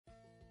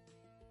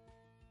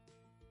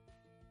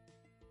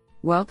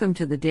Welcome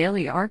to the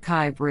Daily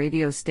Archive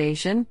radio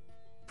station,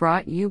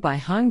 brought you by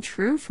Hung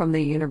Tru from the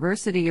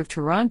University of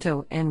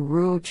Toronto and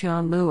Ruo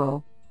Chan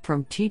Luo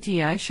from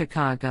TTI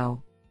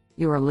Chicago.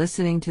 You are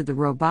listening to the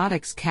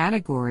robotics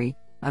category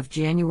of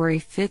January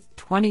 5,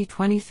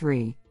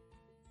 2023.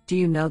 Do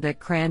you know that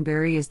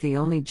cranberry is the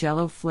only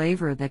Jell-O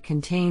flavor that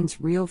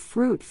contains real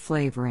fruit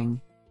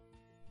flavoring?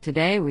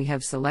 Today we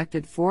have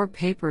selected 4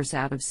 papers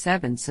out of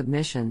 7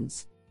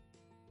 submissions.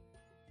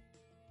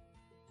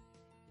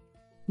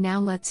 Now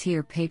let's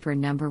hear paper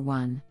number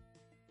 1.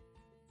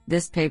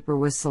 This paper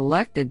was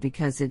selected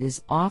because it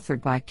is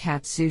authored by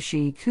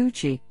Katsushi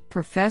Ikuchi,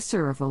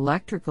 Professor of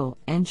Electrical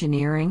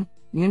Engineering,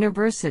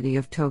 University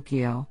of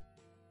Tokyo.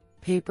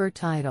 Paper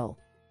title: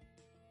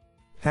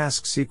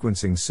 Task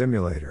Sequencing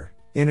Simulator,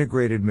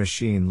 Integrated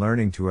Machine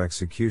Learning to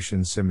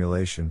Execution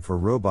Simulation for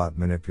Robot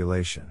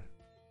Manipulation.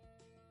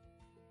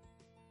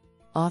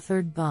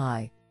 Authored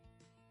by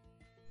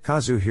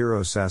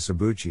Kazuhiro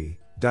Sasabuchi,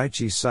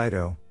 Daichi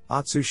Saito,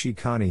 Atsushi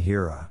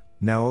Kanehira,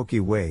 Naoki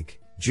Wake,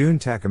 Jun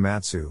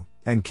Takamatsu,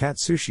 and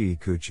Katsushi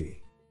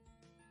Ikuchi.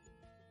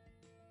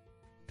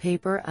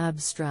 Paper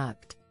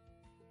abstract: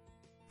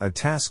 A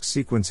task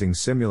sequencing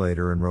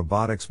simulator in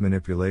robotics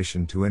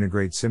manipulation to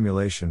integrate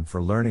simulation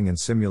for learning and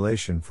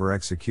simulation for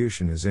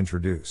execution is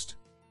introduced.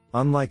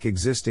 Unlike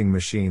existing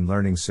machine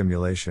learning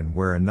simulation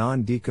where a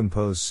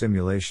non-decomposed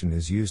simulation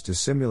is used to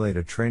simulate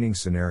a training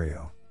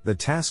scenario, the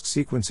task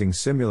sequencing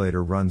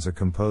simulator runs a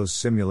composed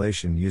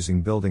simulation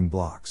using building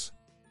blocks.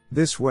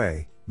 This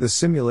way, the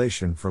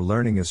simulation for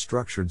learning is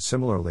structured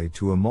similarly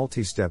to a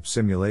multi-step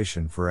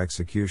simulation for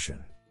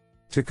execution.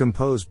 To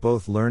compose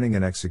both learning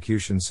and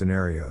execution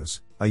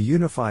scenarios, a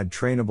unified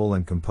trainable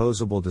and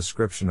composable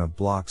description of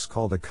blocks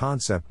called a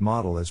concept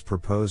model is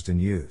proposed and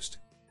used.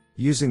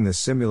 Using the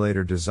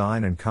simulator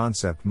design and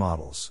concept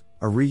models,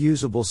 a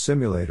reusable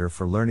simulator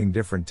for learning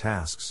different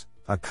tasks,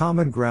 a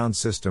common ground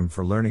system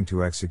for learning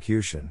to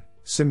execution,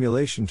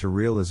 simulation to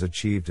real is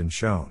achieved and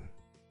shown.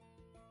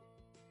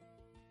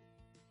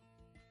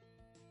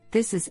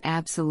 This is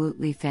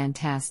absolutely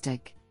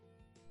fantastic.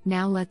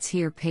 Now let's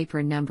hear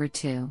paper number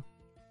 2.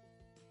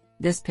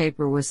 This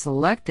paper was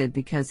selected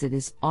because it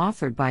is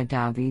authored by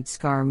David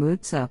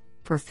Scaramuzza,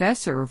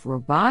 Professor of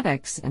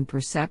Robotics and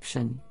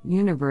Perception,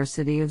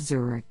 University of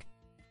Zurich.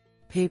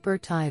 Paper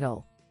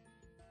title: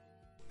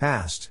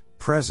 Past,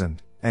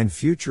 Present, and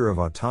Future of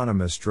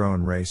Autonomous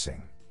Drone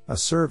Racing, a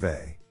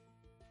Survey.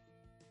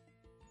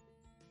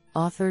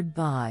 Authored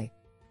by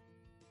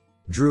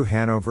Drew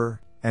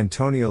Hanover,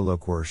 Antonio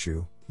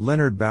Loquarshu,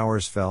 Leonard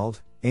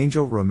Bauersfeld,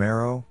 Angel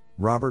Romero,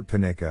 Robert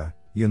Panicka,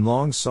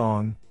 Yunlong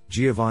Song,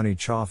 Giovanni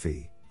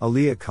Cioffi,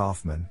 Aliyah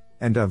Kaufman,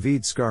 and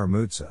David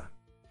Scaramuzza.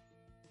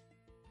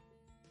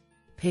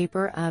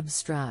 Paper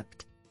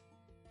abstract: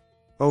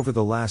 Over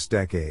the last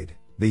decade,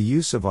 the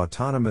use of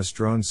autonomous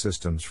drone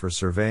systems for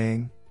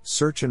surveying,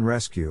 search and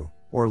rescue,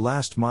 or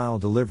last-mile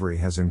delivery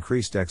has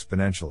increased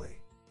exponentially.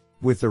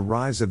 With the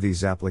rise of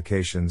these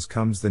applications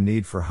comes the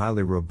need for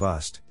highly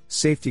robust,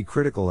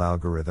 safety-critical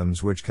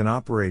algorithms which can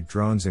operate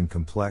drones in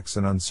complex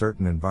and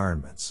uncertain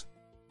environments.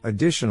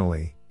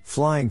 Additionally,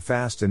 flying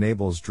fast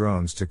enables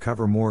drones to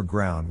cover more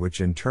ground,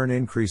 which in turn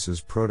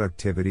increases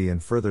productivity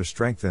and further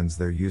strengthens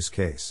their use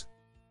case.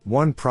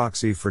 One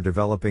proxy for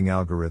developing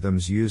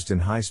algorithms used in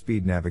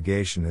high-speed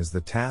navigation is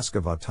the task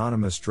of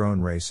autonomous drone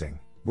racing,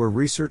 where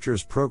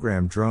researchers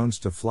program drones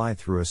to fly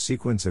through a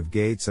sequence of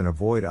gates and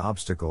avoid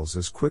obstacles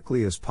as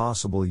quickly as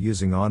possible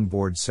using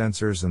onboard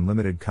sensors and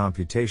limited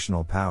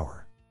computational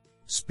power.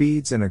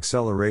 Speeds and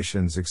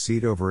accelerations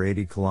exceed over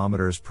 80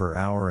 km per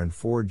hour and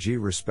 4G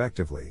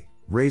respectively,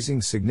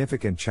 raising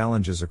significant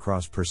challenges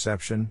across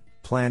perception,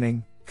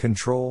 planning,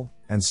 control,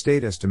 and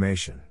state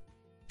estimation.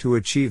 To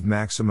achieve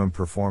maximum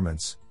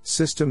performance,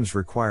 systems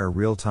require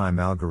real-time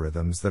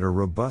algorithms that are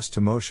robust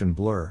to motion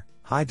blur,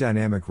 high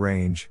dynamic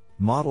range,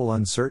 model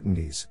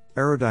uncertainties,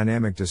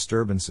 aerodynamic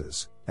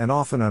disturbances, and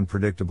often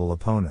unpredictable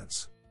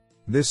opponents.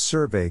 This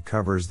survey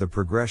covers the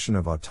progression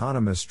of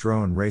autonomous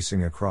drone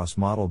racing across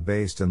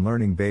model-based and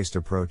learning-based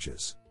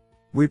approaches.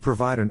 We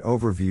provide an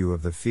overview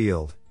of the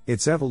field,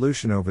 its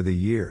evolution over the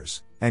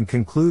years, and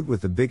conclude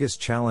with the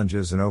biggest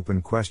challenges and open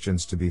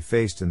questions to be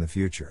faced in the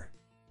future.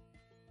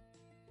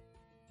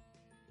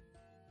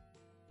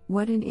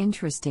 What an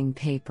interesting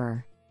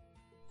paper.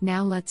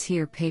 Now let's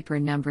hear paper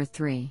number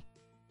 3.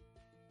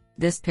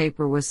 This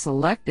paper was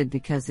selected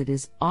because it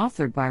is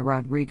authored by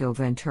Rodrigo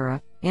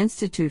Ventura,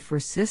 Institute for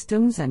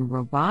Systems and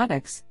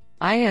Robotics,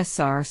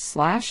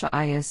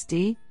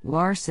 ISR/ISD,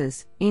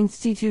 LARSIS,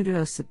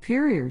 Instituto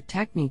Superior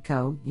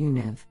Técnico,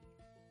 UNIV.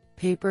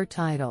 Paper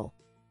title: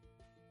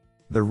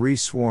 The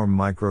ReSwarm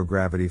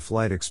Microgravity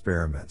Flight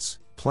Experiments,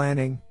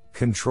 Planning,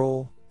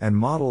 Control, and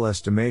Model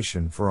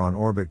Estimation for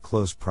On-Orbit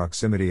Close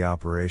Proximity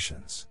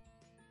Operations.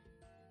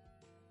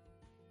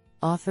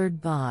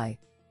 Authored by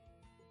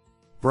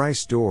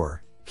Bryce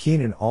Dorr,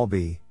 Keenan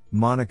Albee,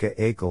 Monica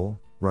Akel,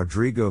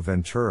 Rodrigo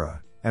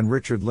Ventura, and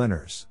Richard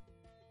Linners.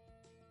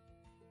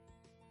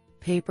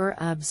 Paper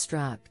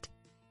abstract: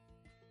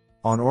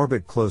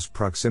 On-orbit close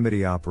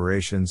proximity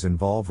operations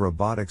involve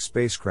robotic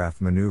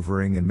spacecraft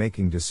maneuvering and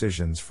making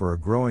decisions for a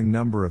growing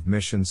number of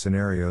mission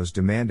scenarios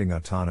demanding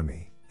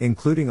autonomy,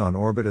 including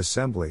on-orbit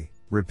assembly,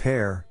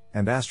 repair,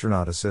 and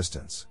astronaut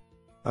assistance.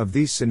 Of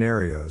these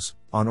scenarios,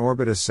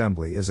 on-orbit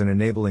assembly is an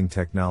enabling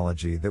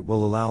technology that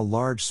will allow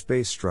large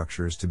space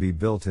structures to be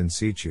built in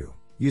situ,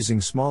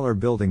 using smaller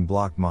building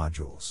block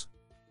modules.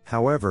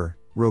 However,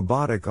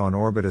 robotic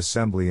on-orbit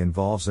assembly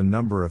involves a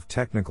number of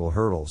technical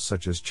hurdles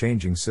such as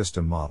changing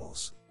system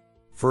models.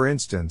 For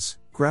instance,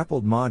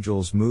 grappled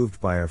modules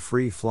moved by a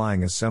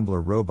free-flying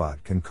assembler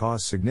robot can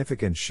cause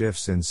significant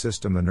shifts in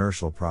system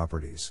inertial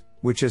properties,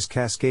 which has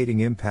cascading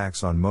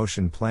impacts on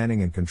motion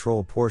planning and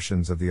control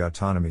portions of the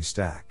autonomy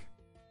stack.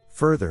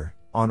 Further,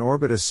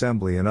 on-orbit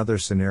assembly and other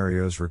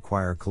scenarios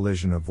require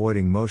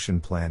collision-avoiding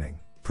motion planning,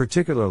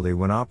 particularly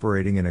when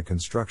operating in a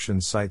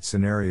construction site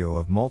scenario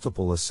of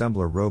multiple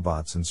assembler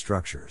robots and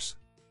structures.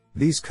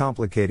 These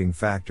complicating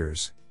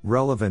factors,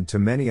 relevant to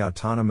many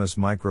autonomous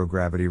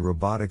microgravity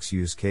robotics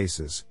use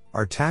cases,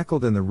 are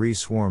tackled in the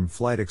ReSwarm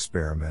flight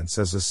experiments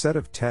as a set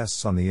of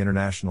tests on the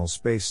International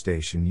Space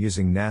Station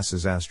using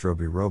NASA's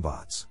Astrobee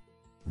robots.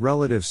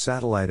 Relative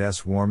Satellite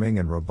Swarming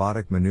and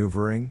Robotic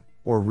Maneuvering,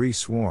 or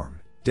ReSwarm,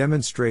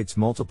 demonstrates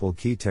multiple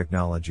key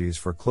technologies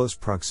for close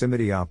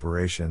proximity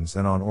operations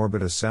and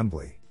on-orbit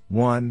assembly.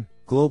 1.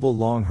 Global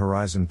long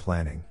horizon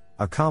planning,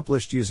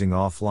 accomplished using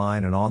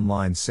offline and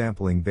online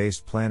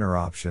sampling-based planner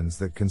options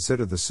that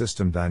consider the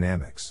system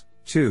dynamics.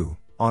 2.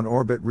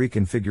 On-orbit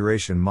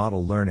reconfiguration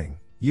model learning,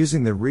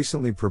 using the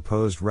recently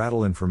proposed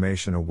RATL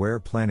information-aware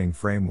planning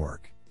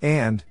framework.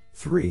 And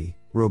 3.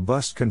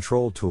 Robust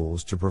control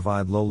tools to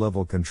provide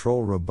low-level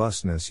control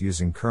robustness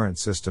using current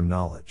system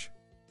knowledge.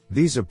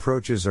 These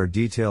approaches are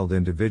detailed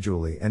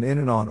individually and in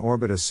an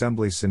on-orbit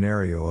assembly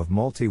scenario of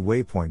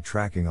multi-waypoint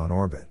tracking on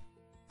orbit.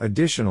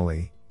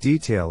 Additionally,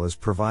 detail is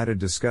provided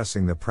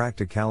discussing the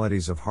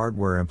practicalities of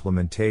hardware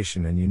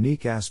implementation and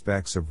unique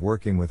aspects of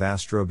working with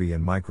Astrobee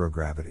and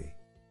microgravity.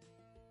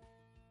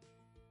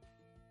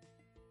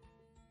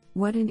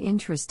 What an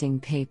interesting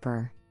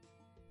paper.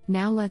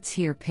 Now let's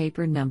hear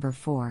paper number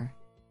 4.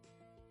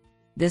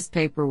 This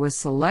paper was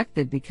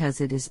selected because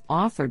it is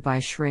authored by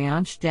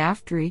Shreyansh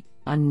Daftri,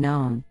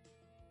 unknown.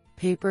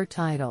 Paper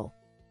title: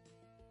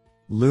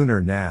 Lunar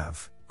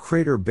Nav,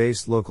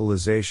 Crater-Based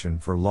Localization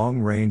for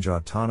Long-Range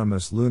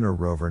Autonomous Lunar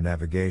Rover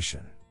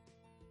Navigation.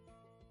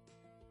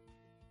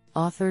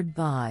 Authored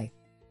by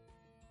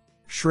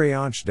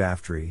Shreyansh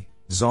Daftri,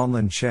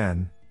 Zonlin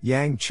Chen,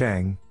 Yang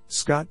Cheng,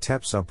 Scott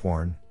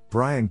Tepsuporn,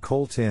 Brian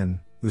Coltin,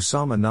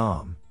 Usama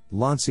Nam,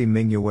 Lansi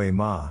Mingyue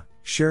Ma,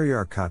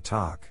 Sheryar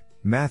Khatak,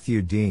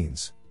 Matthew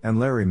Deans, and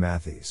Larry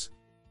Matthews.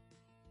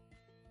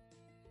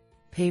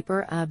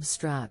 Paper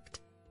abstract: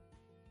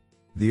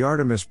 The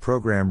Artemis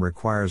program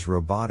requires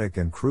robotic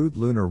and crewed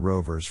lunar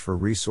rovers for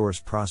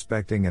resource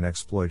prospecting and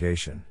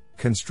exploitation,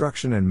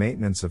 construction and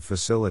maintenance of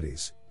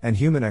facilities, and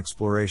human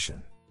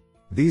exploration.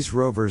 These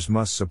rovers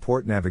must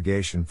support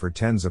navigation for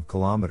tens of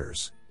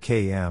kilometers,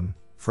 km,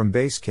 from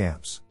base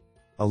camps.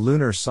 A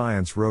lunar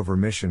science rover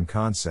mission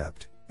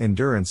concept,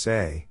 Endurance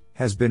A,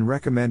 has been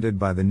recommended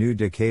by the new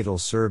Decadal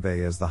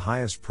Survey as the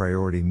highest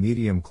priority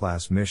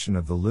medium-class mission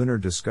of the Lunar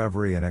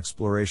Discovery and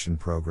Exploration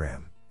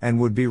Program, and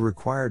would be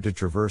required to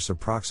traverse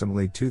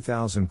approximately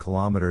 2,000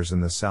 kilometers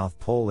in the South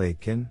Pole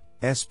Aitken,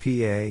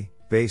 SPA,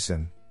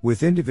 basin,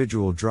 with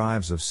individual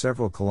drives of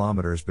several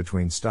kilometers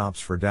between stops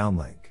for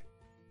downlink.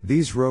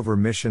 These rover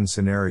mission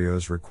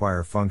scenarios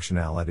require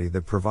functionality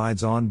that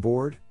provides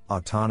onboard,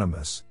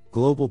 autonomous,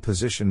 global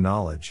position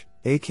knowledge,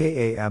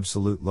 aka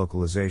absolute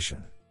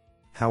localization.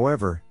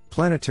 However,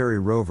 planetary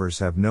rovers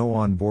have no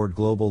onboard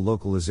global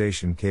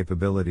localization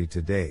capability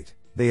to date.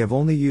 They have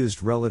only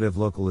used relative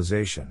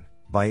localization,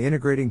 by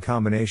integrating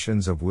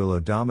combinations of wheel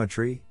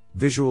odometry,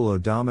 visual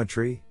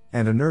odometry,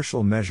 and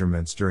inertial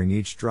measurements during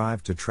each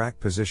drive to track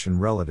position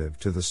relative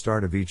to the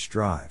start of each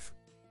drive.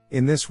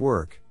 In this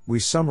work, we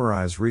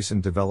summarize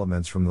recent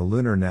developments from the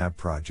Lunar Nav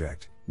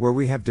project, where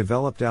we have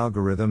developed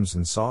algorithms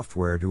and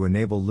software to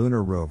enable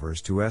lunar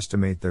rovers to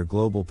estimate their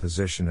global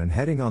position and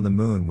heading on the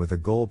Moon with a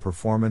goal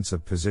performance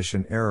of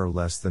position error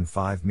less than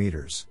 5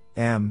 meters,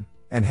 m,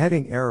 and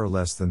heading error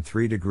less than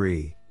 3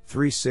 degree,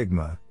 3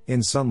 sigma,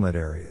 in sunlit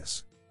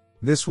areas.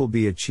 This will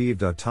be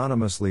achieved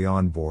autonomously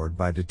on board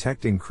by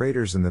detecting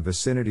craters in the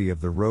vicinity of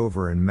the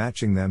rover and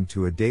matching them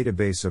to a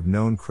database of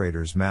known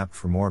craters mapped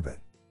from orbit.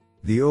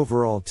 The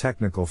overall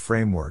technical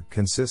framework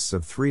consists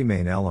of 3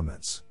 main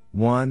elements: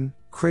 1.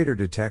 Crater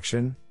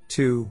detection,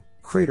 2.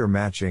 Crater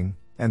matching,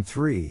 and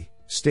 3.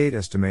 State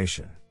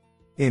estimation.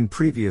 In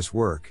previous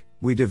work,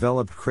 we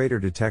developed crater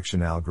detection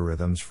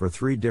algorithms for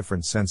 3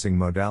 different sensing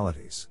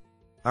modalities.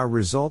 Our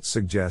results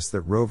suggest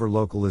that rover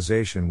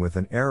localization with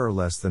an error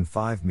less than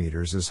 5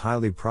 meters is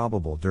highly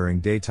probable during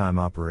daytime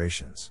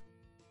operations.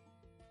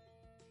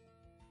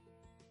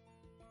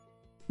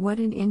 What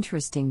an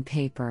interesting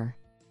paper.